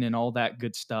debating and all that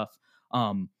good stuff.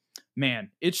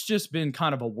 Man, it's just been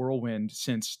kind of a whirlwind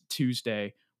since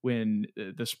Tuesday when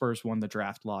the Spurs won the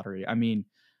draft lottery. I mean,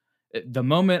 the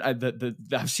moment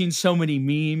I've seen so many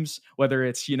memes, whether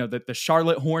it's the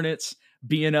Charlotte Hornets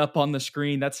being up on the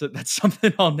screen, that's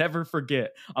something I'll never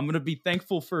forget. I'm gonna be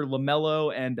thankful for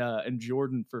LaMelo and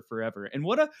Jordan for forever. And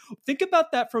think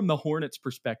about that from the Hornets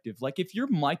perspective. Like, if you're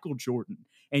Michael Jordan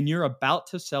and you're about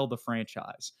to sell the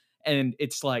franchise, and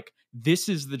it's like, this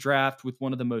is the draft with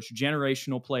one of the most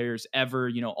generational players ever.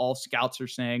 All scouts are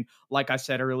saying, like I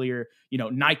said earlier,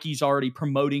 Nike's already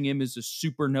promoting him as a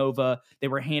supernova. They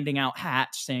were handing out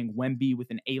hats saying Wemby with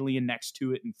an alien next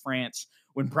to it in France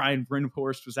when Brian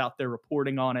Brindhorst was out there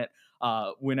reporting on it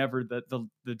whenever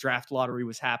the draft lottery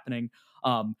was happening.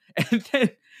 And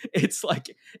then it's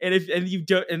like, and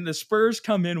the Spurs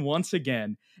come in once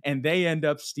again and they end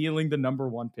up stealing the number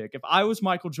 1 pick. If I was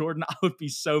Michael Jordan, I would be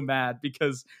so mad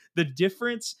because the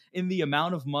difference in the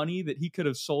amount of money that he could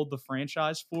have sold the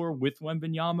franchise for with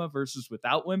Wembanyama versus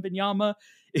without Wembanyama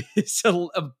is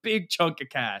a big chunk of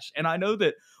cash. And I know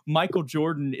that Michael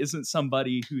Jordan isn't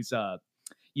somebody who's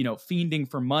fiending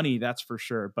for money, that's for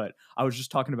sure. But I was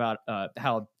just talking about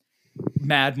how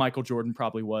mad Michael Jordan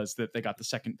probably was that they got the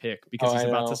 2nd pick because he's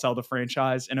about to sell the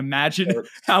franchise. And imagine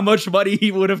how much money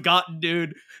he would have gotten,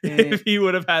 dude, if he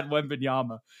would have had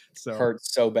Wembanyama. So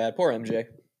hurts so bad. Poor MJ.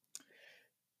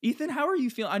 Ethan, how are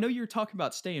you feeling? I know you were talking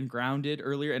about staying grounded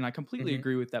earlier, and I completely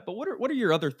agree with that. But what are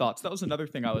your other thoughts? That was another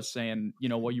thing I was saying,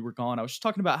 while you were gone. I was just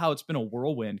talking about how it's been a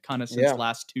whirlwind kind of since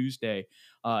last Tuesday,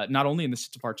 not only in the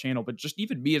sense of our channel, but just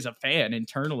even me as a fan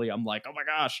internally. I'm like, oh my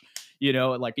gosh,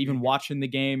 like even watching the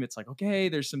game, it's like, okay,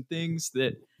 there's some things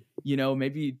that,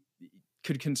 maybe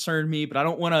could concern me, but I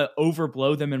don't want to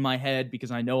overblow them in my head because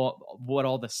I know what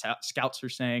all the scouts are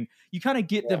saying. You kind of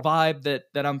get the vibe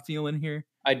that I'm feeling here.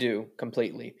 I do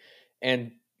completely.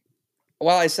 And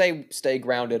while I say stay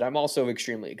grounded, I'm also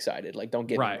extremely excited. Like, don't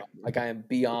get me wrong. Like, I am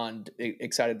beyond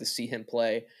excited to see him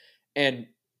play. And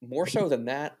more so than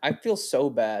that, I feel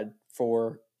so bad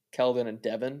for Keldon and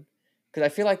Devin because I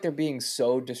feel like they're being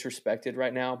so disrespected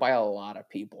right now by a lot of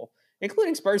people,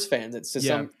 including Spurs fans. It's to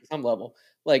some level.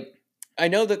 Like, I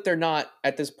know that they're not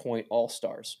at this point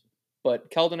all-stars.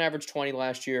 But Keldon averaged 20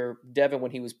 last year. Devin,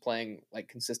 when he was playing like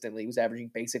consistently, he was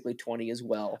averaging basically 20 as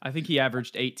well. I think he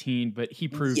averaged 18, but he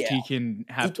proved he can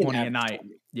have 20 a night.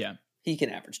 20. Yeah. He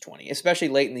can average 20, especially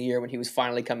late in the year when he was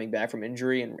finally coming back from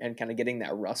injury and kind of getting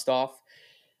that rust off.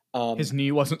 His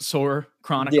knee wasn't sore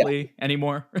chronically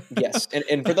anymore. Yes.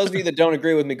 And for those of you that don't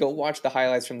agree with me, go watch the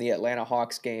highlights from the Atlanta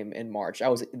Hawks game in March. I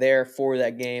was there for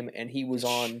that game, and he was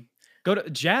on... Go to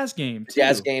Jazz game too.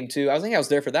 Jazz game too. I was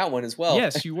there for that one as well.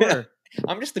 Yes, you were.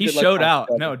 I'm just he showed out.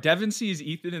 No, Devin sees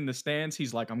Ethan in the stands.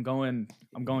 He's like, I'm going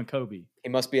Kobe. He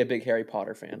must be a big Harry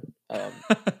Potter fan.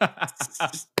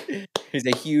 He's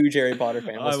a huge Harry Potter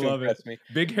fan. I love it.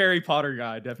 Big Harry Potter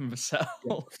guy, Devin Vassell.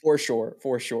 Yeah, for sure.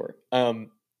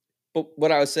 But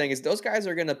what I was saying is those guys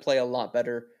are going to play a lot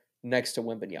better next to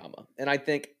Wembanyama. And I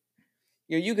think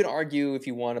you can argue if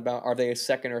you want about are they a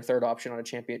second or third option on a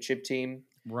championship team?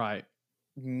 Right.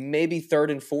 Maybe third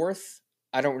and fourth.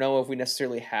 I don't know if we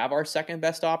necessarily have our second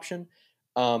best option.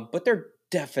 But they're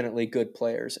definitely good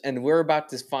players, and we're about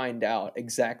to find out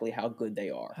exactly how good they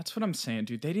are. That's what I'm saying,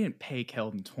 dude. They didn't pay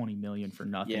Keldon $20 million for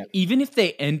nothing. Yeah. Even if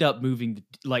they end up moving,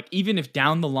 like even if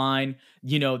down the line,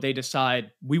 they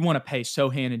decide we want to pay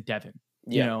Sohan and Devin,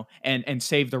 and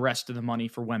save the rest of the money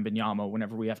for Wembanyama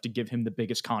whenever we have to give him the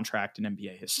biggest contract in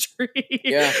NBA history.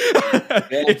 Yeah.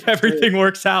 If everything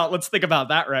works out, let's think about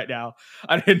that right now.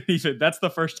 That's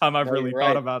the first time I've really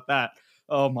thought about that.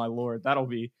 Oh my Lord. That'll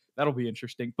be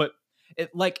interesting. But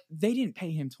they didn't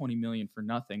pay him $20 million for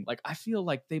nothing. Like, I feel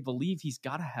like they believe he's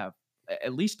got to have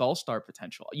at least all-star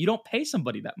potential. You don't pay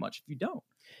somebody that much if you don't.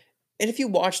 And if you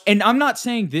watched, and I'm not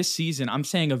saying this season, I'm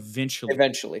saying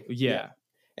eventually. Yeah.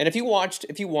 And if you watched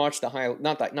the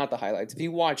not the highlights, if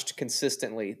you watched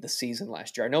consistently the season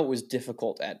last year, I know it was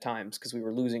difficult at times because we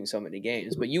were losing so many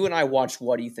games, but you and I watched,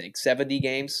 what do you think, 70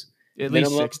 games? At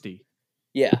least 60.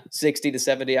 Yeah, 60 to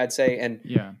 70, I'd say. And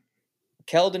yeah,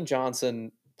 Keldon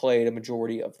Johnson played a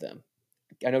majority of them.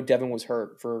 I know Devin was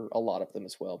hurt for a lot of them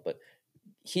as well, but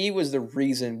he was the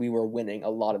reason we were winning a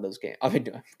lot of those games. I mean,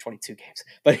 22 games,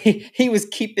 but he was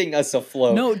keeping us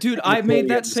afloat. No, dude, I made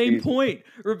that same point.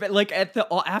 Like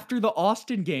after the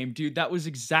Austin game, dude, that was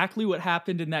exactly what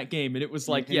happened in that game. And it was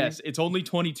like, yes, it's only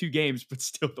 22 games, but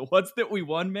still the ones that we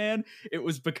won, man, it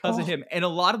was because of him. And a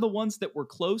lot of the ones that were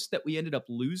close that we ended up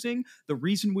losing, the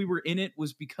reason we were in it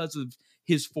was because of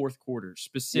his fourth quarter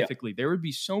specifically. Yeah. There would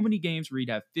be so many games where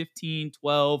he'd have 15,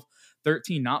 12,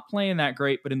 13, not playing that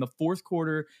great, but in the fourth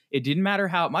quarter, it didn't matter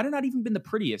how, it might have not even been the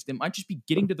prettiest. It might just be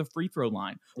getting to the free throw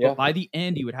line. Yeah. But by the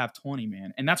end, he would have 20,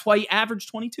 man. And that's why he averaged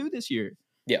 22 this year.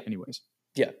 Yeah. Anyways.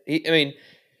 Yeah.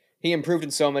 He improved in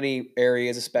so many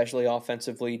areas, especially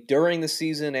offensively during the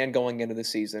season and going into the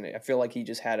season. I feel like he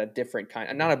just had a different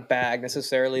kind, not a bag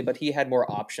necessarily, but he had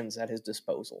more options at his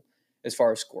disposal as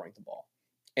far as scoring the ball.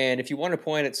 And if you want to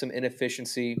point at some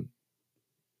inefficiency,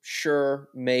 sure,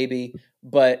 maybe,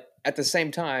 but at the same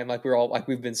time, like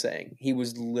we've been saying, he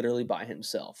was literally by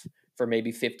himself for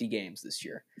maybe 50 games this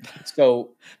year.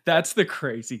 So that's the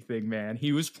crazy thing, man.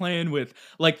 He was playing with,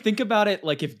 like, think about it.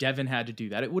 Like, if Devin had to do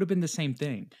that, it would have been the same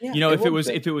thing. Yeah, if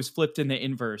it was flipped in the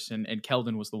inverse and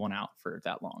Keldon was the one out for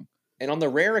that long. And on the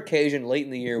rare occasion late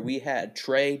in the year, we had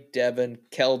Trey, Devin,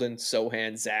 Keldon,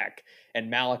 Sohan, Zach, and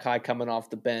Malachi coming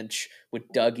off the bench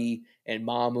with Dougie and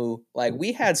Mamu. Like,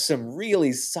 we had some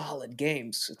really solid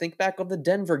games. Think back on the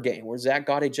Denver game where Zach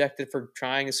got ejected for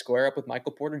trying to square up with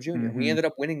Michael Porter Jr. Mm-hmm. We ended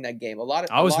up winning that game.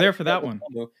 I was there for that one.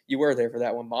 Mamu. You were there for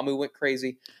that one. Mamu went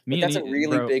crazy. But that's a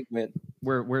really big win.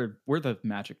 We're the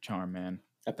magic charm, man.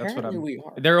 Apparently we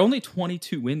are. There are only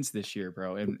 22 wins this year,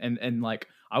 bro. And like,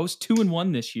 I was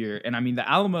 2-1 this year. And I mean, the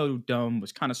Alamo Dome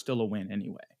was kind of still a win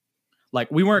anyway. Like,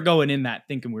 we weren't going in that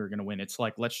thinking we were going to win. It's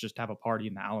like, let's just have a party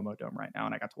in the Alamo Dome right now.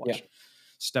 And I got to watch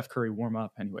Steph Curry warm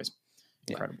up. Anyways,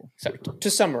 incredible. So to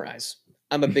summarize,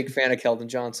 I'm a big fan of Keldon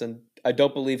Johnson. I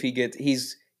don't believe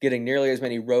he's getting nearly as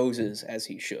many roses as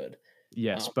he should.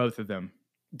 Yes, both of them.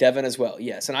 Devin as well,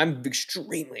 yes. And I'm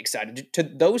extremely excited. To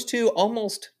those two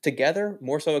almost together,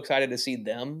 more so excited to see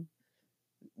them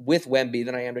with Wemby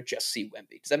than I am to just see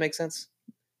Wemby. Does that make sense?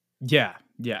 Yeah.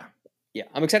 Yeah,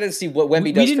 I'm excited to see what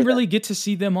Wemby does. We didn't really get to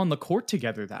see them on the court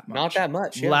together that much. Not that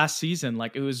much, last season.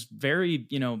 Like, it was very,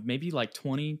 maybe like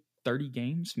 20, 30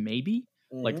 games, maybe.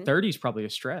 Mm-hmm. Like, 30 is probably a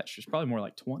stretch. It's probably more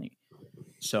like 20.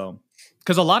 So,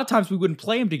 because a lot of times we wouldn't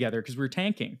play them together because we were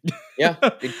tanking. Yeah,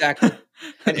 exactly.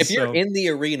 And if you're in the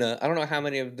arena, I don't know how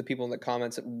many of the people in the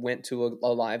comments went to a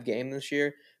live game this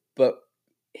year, but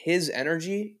his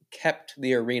energy kept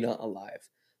the arena alive.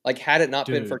 Like, had it not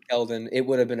been for Keldon, it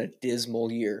would have been a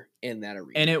dismal year in that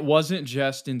arena. And it wasn't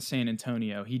just in San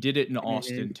Antonio. He did it in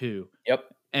Austin, too. Yep.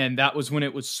 And that was when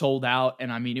it was sold out.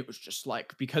 And I mean, it was just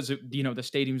like, because the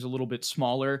stadium's a little bit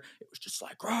smaller, it was just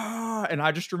like, rah! And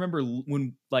I just remember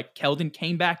when like Keldon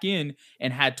came back in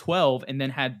and had 12 and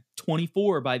then had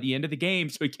 24 by the end of the game.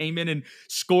 So he came in and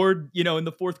scored, in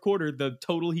the fourth quarter, the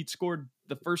total he'd scored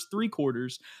the first 3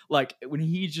 quarters. Like, when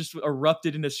he just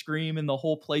erupted in a scream and the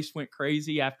whole place went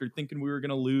crazy after thinking we were going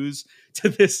to lose to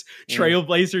this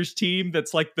Trailblazers team.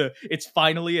 That's like it's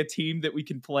finally a team that we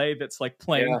can play. That's like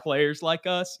playing players like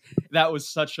us. That was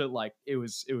such a, like, it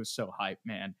was so hype,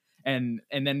 man. And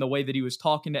then the way that he was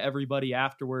talking to everybody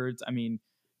afterwards. I mean,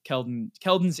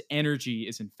 Keldon's energy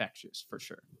is infectious for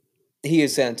sure. He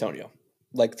is San Antonio.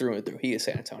 Like, through and through. He is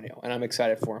San Antonio, and I'm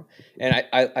excited for him.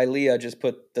 And Leah just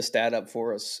put the stat up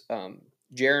for us.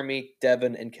 Jeremy,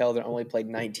 Devin, and Keldon only played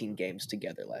 19 games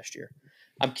together last year.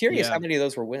 I'm curious how many of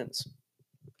those were wins.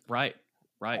 Right.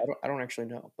 I don't actually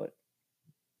know, but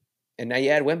and now you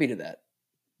add Wemby to that.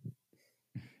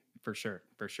 For sure.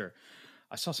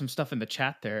 I saw some stuff in the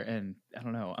chat there, and I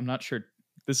don't know. I'm not sure.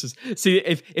 This is see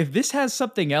if this has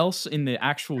something else in the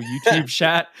actual YouTube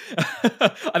chat,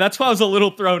 that's why I was a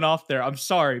little thrown off there. I'm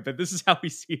sorry, but this is how we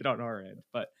see it on our end.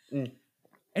 But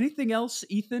anything else,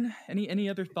 Ethan? Any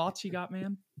other thoughts you got,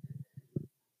 man?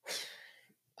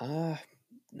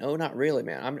 No, not really,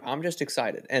 man. I'm just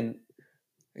excited, and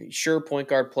sure, point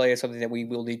guard play is something that we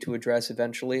will need to address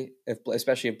eventually,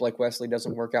 especially if Blake Wesley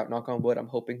doesn't work out. Knock on wood. I'm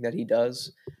hoping that he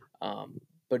does.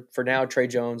 But for now, Trey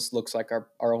Jones looks like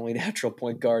our only natural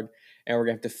point guard, and we're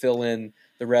going to have to fill in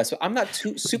the rest. But I'm not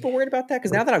super worried about that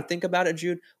because now that I think about it,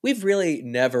 Jude, we've really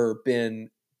never been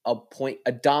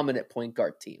a dominant point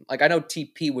guard team. Like I know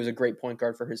TP was a great point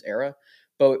guard for his era,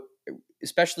 but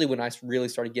especially when I really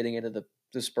started getting into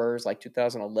the Spurs, like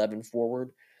 2011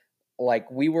 forward,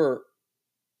 like we were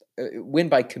win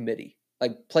by committee.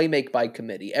 Like play make by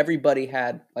committee. Everybody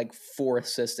had like 4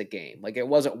 assists a game. Like it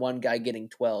wasn't one guy getting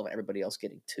 12 and everybody else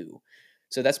getting 2.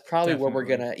 So that's probably where we're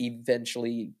gonna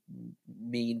eventually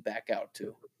mean back out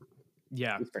to.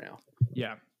 Yeah. For now.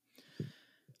 Yeah.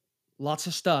 Lots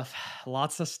of stuff,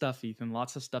 Ethan.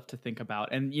 Lots of stuff to think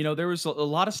about. And, there was a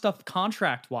lot of stuff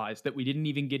contract-wise that we didn't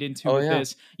even get into with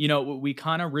this. We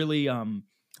kind of really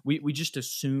we just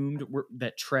assumed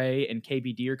that Trey and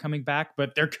KBD are coming back,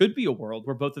 but there could be a world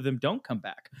where both of them don't come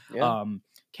back. Yeah.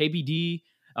 KBD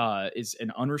is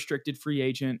an unrestricted free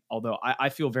agent, although I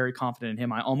feel very confident in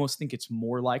him. I almost think it's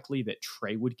more likely that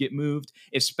Trey would get moved,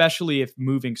 especially if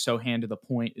moving so hand to the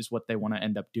point is what they want to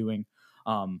end up doing.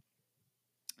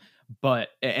 But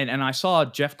I saw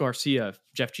Jeff Garcia,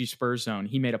 Jeff G Spurs Zone.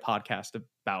 He made a podcast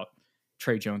about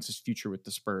Trey Jones's future with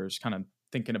the Spurs, kind of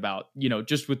thinking about,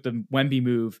 just with the Wemby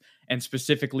move and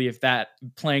specifically if that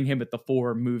playing him at the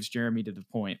 4 moves Jeremy to the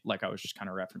point, like I was just kind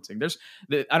of referencing.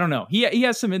 I don't know. He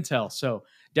has some intel. So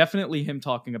definitely him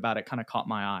talking about it kind of caught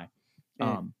my eye.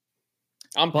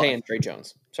 I'm paying Trey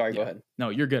Jones. Sorry, go ahead. No,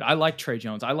 you're good. I like Trey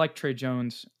Jones. I like Trey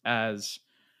Jones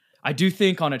I do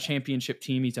think on a championship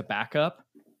team, he's a backup,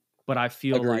 but I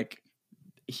feel like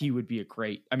he would be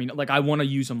I want to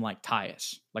use him like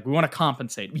Tyus. Like we want to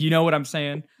compensate. You know what I'm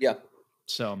saying? Yeah.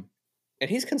 So, and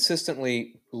he's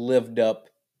consistently lived up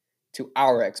to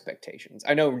our expectations.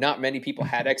 I know not many people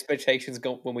had expectations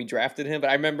when we drafted him, but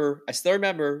I still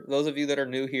remember those of you that are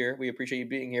new here, we appreciate you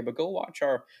being here, but go watch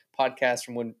our podcast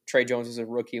from when Trey Jones was a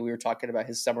rookie. We were talking about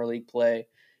his summer league play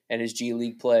and his G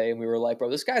League play. And we were like, bro,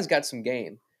 this guy's got some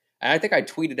game. And I think I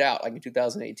tweeted out like in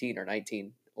 2018 or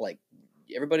 19, like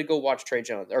everybody go watch Trey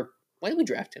Jones. Or when did we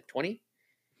draft him? 20?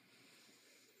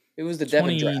 It was the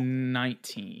Devin draft.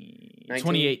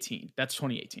 2018. That's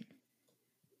 2018.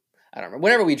 I don't remember.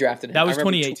 Whenever we drafted him. That was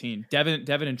 2018.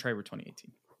 Devin and Trey were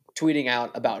 2018. Tweeting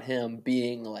out about him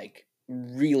being like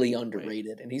really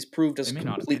underrated. And he's proved us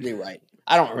completely right.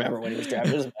 I don't remember when he was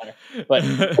drafted. It doesn't matter. But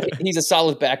he's a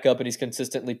solid backup and he's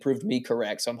consistently proved me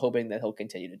correct. So I'm hoping that he'll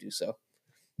continue to do so.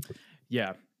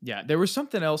 Yeah. Yeah. There was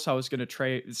something else I was going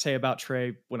to say about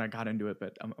Trey when I got into it,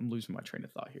 but I'm losing my train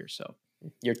of thought here. So.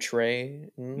 Your Trey?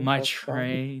 My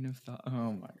train of thought.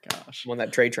 Oh my gosh. I'm on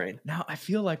that Trey train. Now I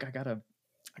feel like I gotta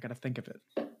think of it.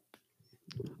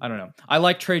 I don't know. I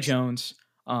like Trey Jones.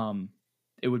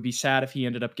 It would be sad if he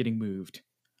ended up getting moved.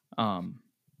 I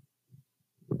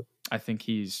think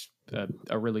he's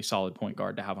a really solid point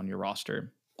guard to have on your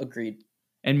roster. Agreed.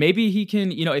 And maybe he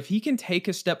can, if he can take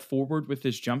a step forward with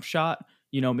his jump shot,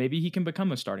 maybe he can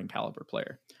become a starting caliber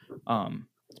player.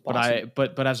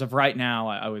 But as of right now,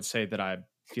 I would say that I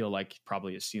feel like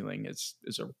probably his ceiling is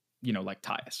like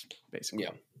Tyus, basically.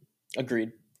 Yeah.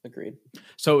 Agreed.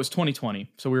 So it was 2020.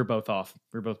 So we were both off.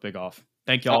 We were both big off.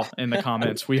 Thank y'all in the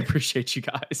comments. We appreciate you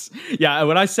guys. Yeah.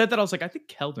 When I said that, I was like, I think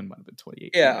Keldon might have been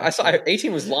 2018. Yeah. I saw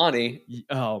 18 was Lonnie.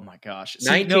 Oh my gosh.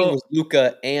 19 was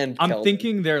Luka and I'm Keldon.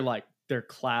 Thinking they're like their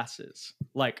classes.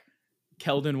 Like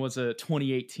Keldon was a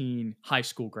 2018 high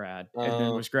school grad and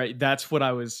then was great. That's what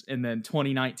I was. And then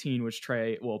 2019 was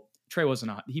Trey. Well, Trey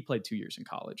wasn't he played 2 years in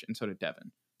college and so did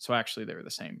Devin. So actually they were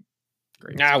the same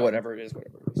grade. Whatever it is.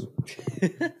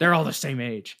 They're all the same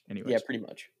age. Anyways. Yeah, pretty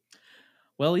much.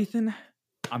 Well, Ethan,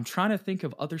 I'm trying to think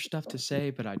of other stuff to say,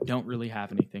 but I don't really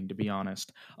have anything, to be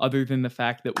honest, other than the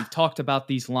fact that we've talked about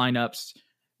these lineups.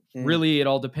 Really, it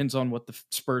all depends on what the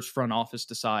Spurs front office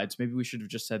decides. Maybe we should have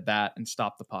just said that and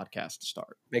stopped the podcast to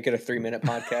start. Make it a 3-minute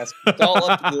podcast. It's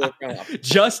all up to the front office.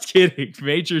 Just kidding.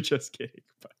 Major just kidding.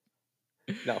 But...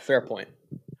 No, fair point.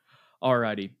 All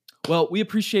righty. Well, we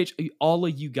appreciate all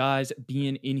of you guys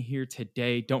being in here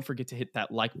today. Don't forget to hit that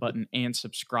like button and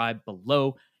subscribe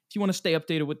below. If you want to stay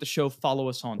updated with the show, follow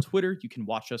us on Twitter. You can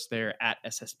watch us there at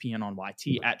SSPN on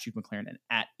YT, at Jude McLaren, and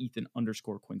at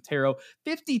Ethan_Quintero.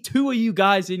 52 of you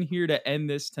guys in here to end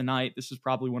this tonight. This is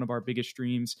probably one of our biggest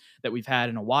streams that we've had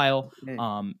in a while.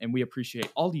 And we appreciate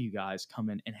all of you guys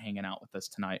coming and hanging out with us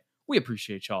tonight. We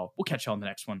appreciate y'all. We'll catch y'all in the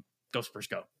next one. Go Spurs,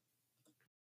 go.